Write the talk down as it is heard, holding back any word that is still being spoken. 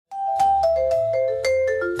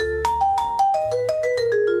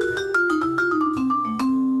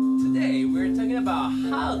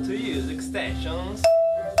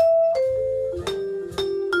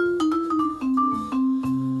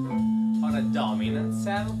dominant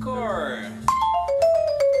 7th chord.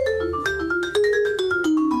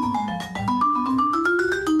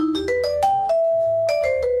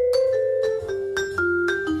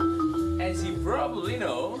 As you probably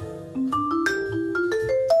know,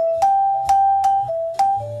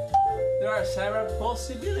 there are several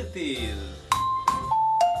possibilities.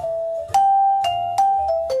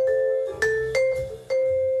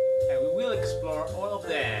 Explore all of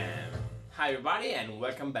them. Hi everybody and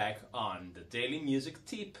welcome back on the Daily Music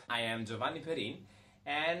Tip. I am Giovanni Perin,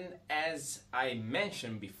 and as I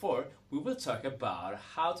mentioned before, we will talk about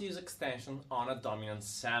how to use extension on a dominant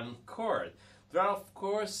 7th chord. There are of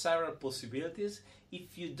course several possibilities.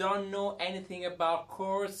 If you don't know anything about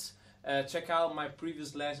chords, check out my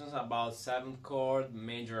previous lessons about 7th chord,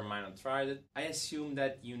 major, minor, triad. I assume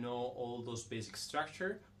that you know all those basic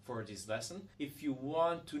structure for this lesson. If you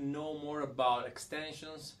want to know more about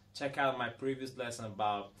extensions, check out my previous lesson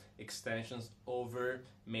about extensions over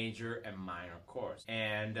major and minor chords.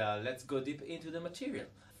 And let's go deep into the material.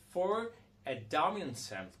 For a dominant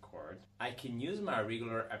 7th chord, I can use my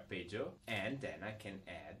regular arpeggio, and then I can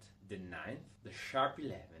add the 9th, the sharp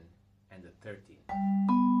 11, and the 13th.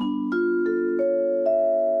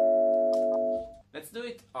 Let's do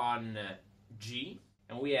it on G,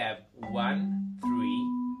 and we have 1, 3,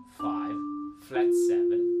 5, flat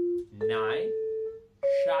 7, 9,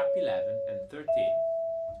 sharp 11, and 13.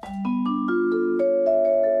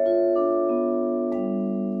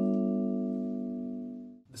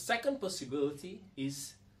 The second possibility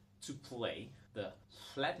is to play the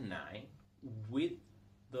flat 9 with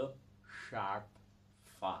the sharp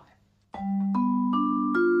 5.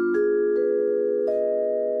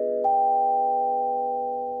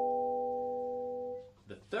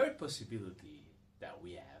 The third possibility that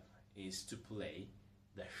we have is to play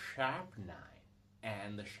the sharp 9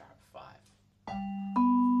 and the sharp 5.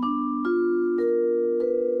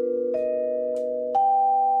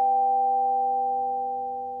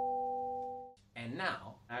 And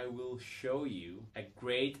now I will show you a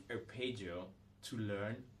great arpeggio to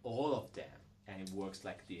learn all of them, and it works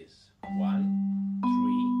like this: 1,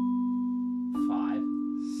 3, 5,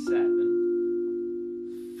 7,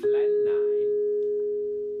 flat 9,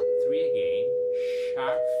 3 again,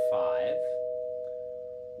 sharp 5,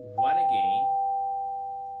 1 again,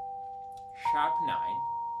 sharp 9,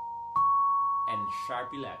 and sharp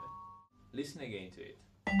 11. Listen again to it.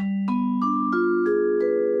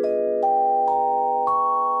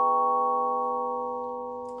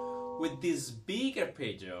 With this big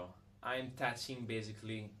arpeggio, I'm touching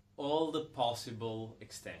basically all the possible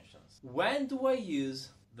extensions. When do I use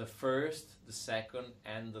the first, the second,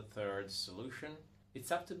 and the third solution?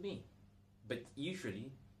 It's up to me. But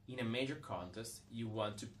usually, in a major contest, you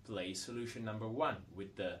want to play solution number 1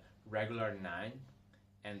 with the regular 9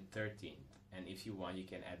 and 13th. And if you want, you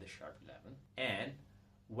can add the sharp 11. And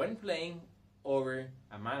when playing over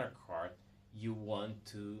a minor chord, you want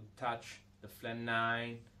to touch the flat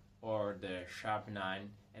 9 or the sharp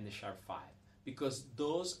 9 and the sharp 5, because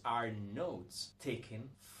those are notes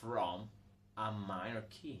taken from a minor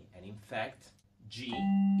key. And in fact, G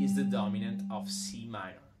is the dominant of C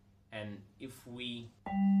minor. And if we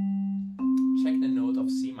check the note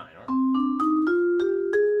of C minor,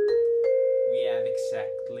 we have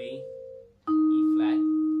exactly E flat,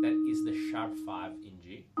 that is the sharp 5 in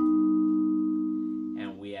G,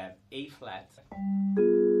 and we have A flat,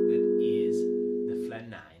 that is the flat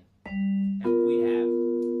 9, and we have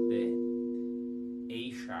the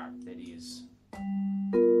A sharp, that is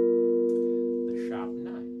the sharp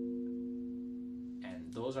 9.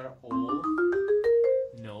 And those are all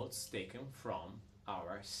notes taken from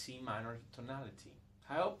our C minor tonality.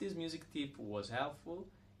 I hope this music tip was helpful.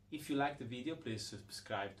 If you liked the video, please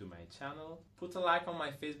subscribe to my channel, put a like on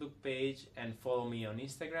my Facebook page, and follow me on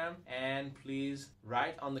Instagram. And please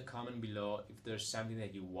write on the comment below if there's something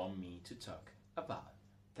that you want me to talk about.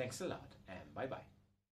 Thanks a lot, and bye bye.